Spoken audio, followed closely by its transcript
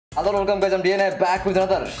Hello, welcome guys, I'm DNA back with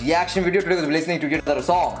another reaction video. Today we'll be listening to yet another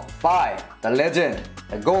song by the legend,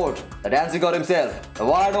 the GOAT, the dancing god himself, the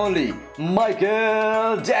one and only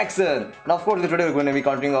Michael Jackson. And of course today we're going to be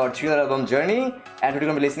continuing our Thriller album journey, and today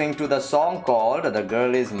we're going to be listening to the song called The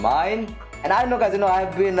Girl Is Mine. And I know guys,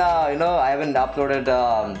 I've been, I haven't uploaded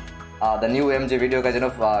the new MJ video guys,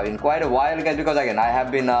 in quite a while guys, because again, I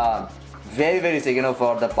have been very sick,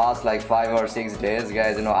 for the past like 5 or 6 days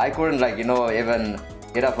guys. I couldn't even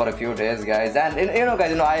get up for a few days guys, and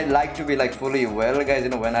guys, I like to be like fully well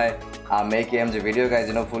guys, when I make MJ video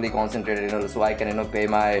guys, fully concentrated, so I can pay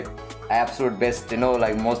my absolute best,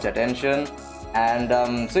 most attention.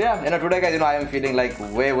 And so yeah, today guys, I am feeling like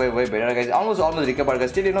way better guys, almost recovered guys.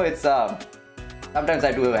 Still, it's sometimes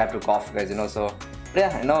I do have to cough guys, so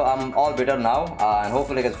yeah, I'm all better now, and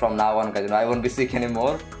hopefully guys from now on guys, I won't be sick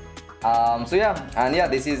anymore. So yeah, and yeah,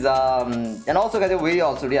 this is and also guys, we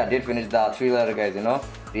also did finish the Thriller guys,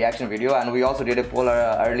 reaction video, and we also did a poll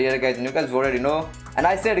earlier guys, and you guys voted, and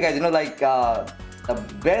I said guys, the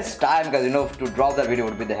best time guys, to drop that video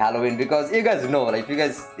would be the Halloween, because you guys know, like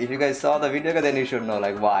if you guys saw the video guys, then you should know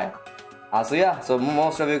like why. So yeah, so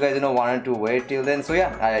most of you guys wanted to wait till then, so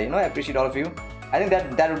yeah, I appreciate all of you. I think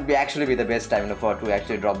that would be actually be the best time to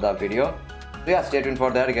actually drop the video. So yeah, stay tuned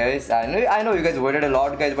for that guys. I know you guys waited a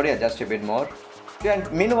lot guys, but yeah, just a bit more. Yeah,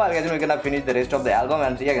 and meanwhile guys, we're gonna finish the rest of the album,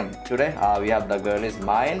 and yeah, again today we have The Girl Is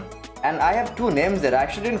Mine, and I have 2 names there. I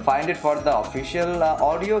actually didn't find it for the official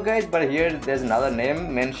audio guys, but here there's another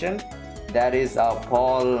name mentioned, that is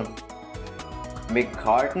Paul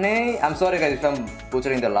McCartney. I'm sorry guys if I'm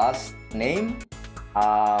butchering the last name,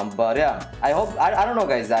 but yeah, I hope I don't know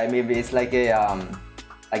guys, maybe it's like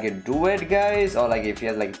a duet guys, or like if he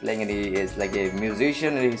has like playing is like a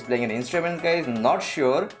musician and he's playing an instrument guys, not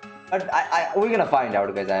sure, but we're gonna find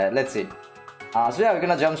out guys. Let's see. So yeah, we're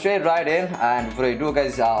gonna jump straight right in, and before we do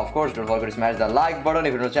guys, of course don't forget to smash the like button.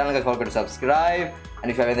 If you're new to the channel guys, don't forget to subscribe, and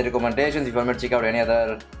if you have any recommendations, if you want me to check out any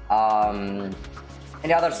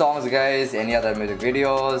other songs guys, any other music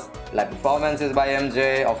videos, like performances by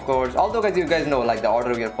MJ, of course, although guys you guys know like the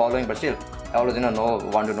order we are following, but still I always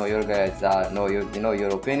want to know your guys your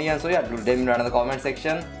opinion. So yeah, do let me know in the comment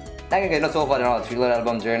section. Thank you guys, so far the Thriller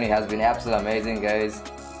album journey has been absolutely amazing guys.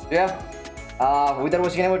 So yeah, without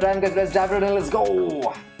wasting any more time guys, let's dive right in, let's go.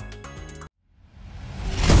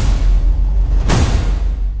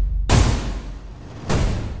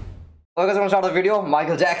 So guys, I'm gonna start the video.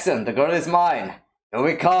 Michael Jackson, The Girl Is Mine. Here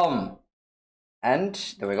we come. And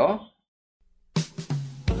there we go.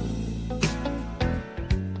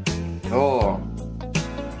 Oh,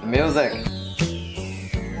 the music.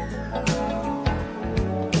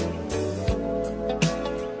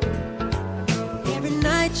 Every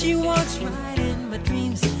night she walks right in my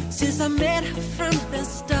dreams. Since I met her from the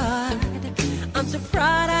start, I'm so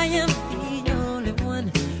proud I am the only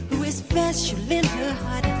one who is special in her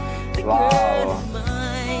heart. The girl is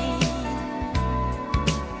mine.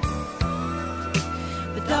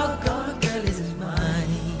 The doggone girl is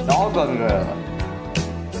mine. Doggone girl.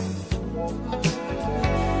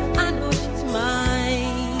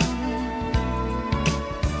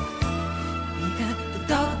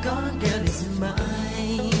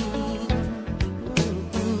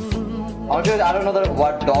 I don't know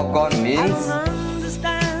what doggone means. I don't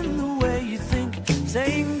understand the way you think,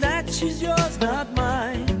 saying that she's yours, not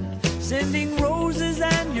mine. Sending roses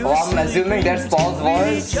and your I'm assuming that's Paul's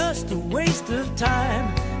voice. Just a waste of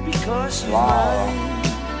time, because she's mine.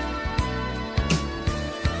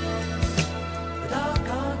 The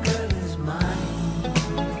doggone girl is mine.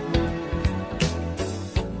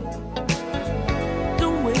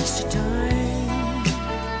 Don't waste your time.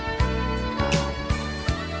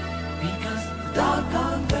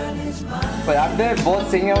 But aren't they both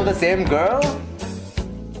singing about the same girl?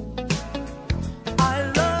 I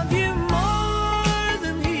love you more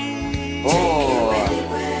than he. Oh.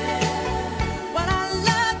 But I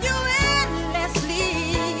love you endlessly.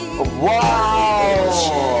 Wow.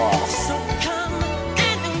 So come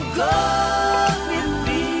and go with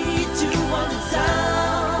me to one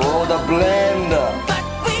town. Oh, the blend. But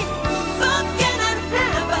we both cannot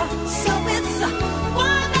have, so it's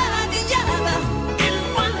one or the other. And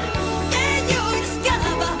one day you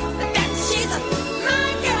discover that she's my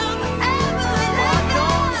girl forever.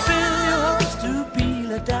 Don't fill your hopes to peel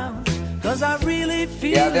her down, 'cause I really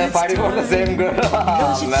feel yeah, they're fighting for the same girl.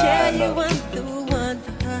 Oh, man. You want the one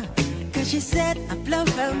for her, 'cause she said I blow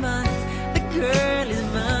her mind. The girl is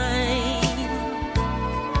mine.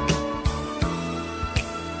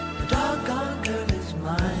 The doggone girl is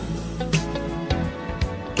mine.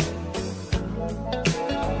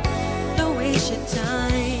 Don't waste your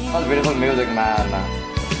time. That's beautiful music, man.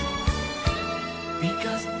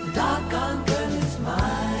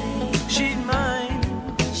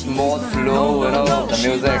 smooth flow, you know, the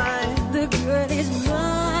music. The girl is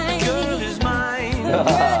mine. The girl is mine. The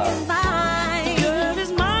girl is mine. The girl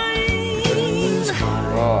is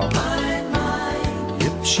mine. Oh.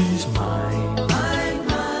 Yep, she's mine.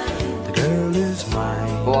 The girl is mine.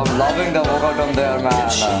 Oh, I'm loving the vocal tone there, man.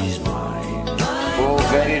 She's mine. Oh,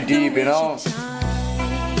 very deep, you know.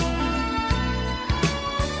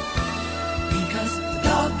 Because the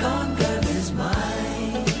doggone girl is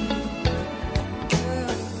mine.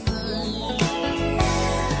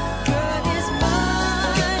 Girl is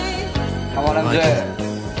mine. Come on, MJ.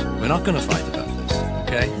 We're not gonna fight about this,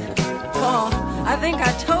 okay? Paul, I think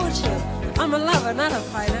I told you. I'm a lover, not a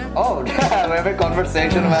fighter. Oh, damn, we have a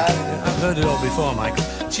conversation, man. I've heard it all before, Michael.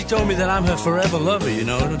 She told me that I'm her forever lover, you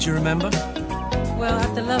know, don't you remember? Is Well,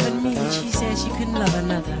 after loving me, she said she couldn't love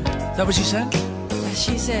another. that what she said? Yeah,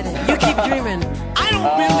 she said it. You keep dreaming. I don't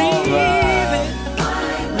Oh, believe man. it.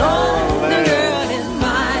 No, the girl is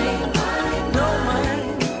mine. No, mine.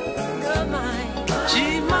 Girl, mine.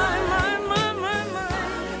 She's mine, mine, mine, mine,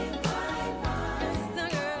 mine. The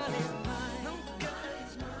girl is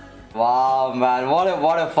mine. Wow, man,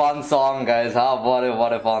 what a fun song, guys. Huh?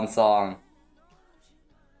 What a fun song.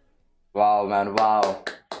 Wow, man, wow.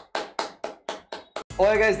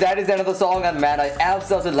 Okay, guys, that is the end of the song, and man, I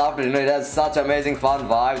absolutely loved it. You know, it has such amazing fun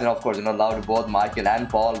vibes, and of course, you know, loved both Michael and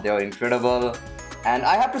Paul. They were incredible. And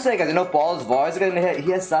I have to say, guys, you know, Paul's voice, guys, he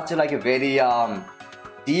has such a like a very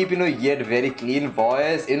deep, you know, yet very clean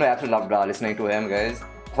voice. You know, I absolutely loved listening to him, guys,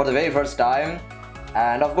 for the very first time.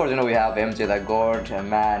 And of course, you know, we have MJ the goat,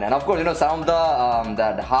 man, and of course, you know, some of the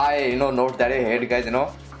that high, you know, notes that he hit, guys, you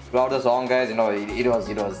know, throughout the song, guys, you know, it was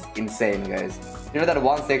insane, guys. You know that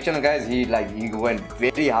one section, guys, he went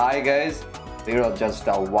very high, guys. It was just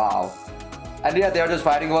wow. And yeah, they were just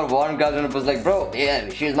fighting over one girl, and it was like, bro, yeah,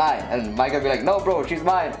 she's mine. And Michael be like, no, bro, she's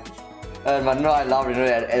mine. And man, no, I loved it. You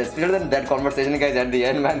know, especially that conversation, guys, at the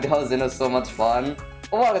end, man, that was, you know, so much fun.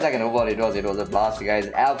 Overall, it was a blast, guys.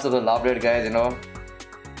 Absolutely loved it, guys. You know,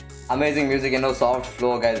 amazing music, you know, soft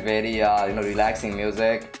flow, guys, very you know, relaxing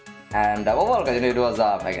music. And overall, guys, you know, it was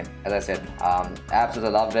again, as I said,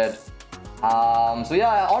 absolutely loved it. So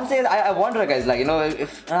yeah, honestly, I wonder, guys, like, you know,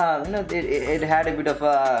 if you know, it had a bit of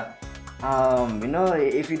a you know,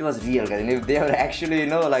 if it was real, guys, and if they were actually, you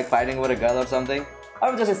know, like fighting over a girl or something,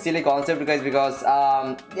 or just a silly concept, guys, because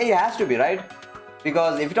yeah, it has to be, right?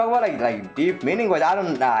 Because if you talk about like deep meaning, guys,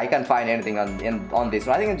 I can't find anything on this.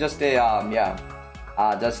 So I think it's just a yeah,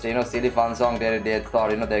 just, you know, silly fun song. They thought,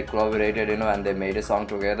 you know, they collaborated, you know, and they made a song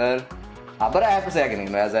together. But I have to say again,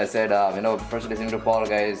 you know, as I said, you know, first listening to Paul,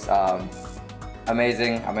 guys,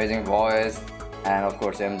 amazing voice, and of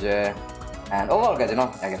course MJ, and overall, guys, you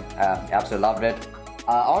know, again, absolutely loved it.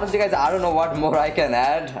 Honestly, guys, I don't know what more I can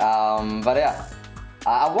add, but yeah,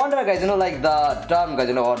 I wonder, guys, you know, like the term, guys,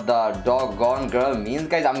 you know, what the doggone girl means,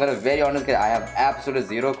 guys. I'm gonna be very honest, guys, I have absolutely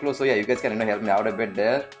zero clue. So yeah, you guys can, you know, help me out a bit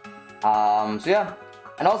there. So yeah.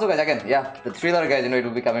 And also, guys, again, yeah, the thriller, guys, you know, it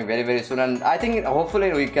will be coming very soon, and I think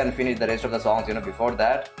hopefully we can finish the rest of the songs, you know, before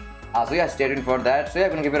that. So yeah, stay tuned for that. So yeah,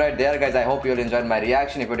 I'm gonna keep it right there, guys. I hope you all enjoyed my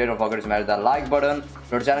reaction. If you did, don't forget to smash the like button.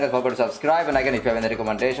 To the channel, guys, don't forget to subscribe. And again, if you have any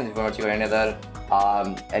recommendations, if you want to check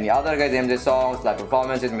out any other guys, MJ songs, live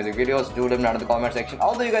performances, music videos, do let me know in the comment section.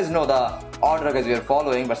 Although you guys know the order, guys, we are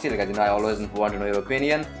following, but still, guys, you know, I always want to know your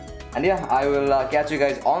opinion. And yeah, I will catch you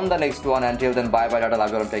guys on the next one. Until then, bye, tata,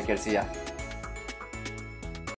 love you all, and take care. See ya.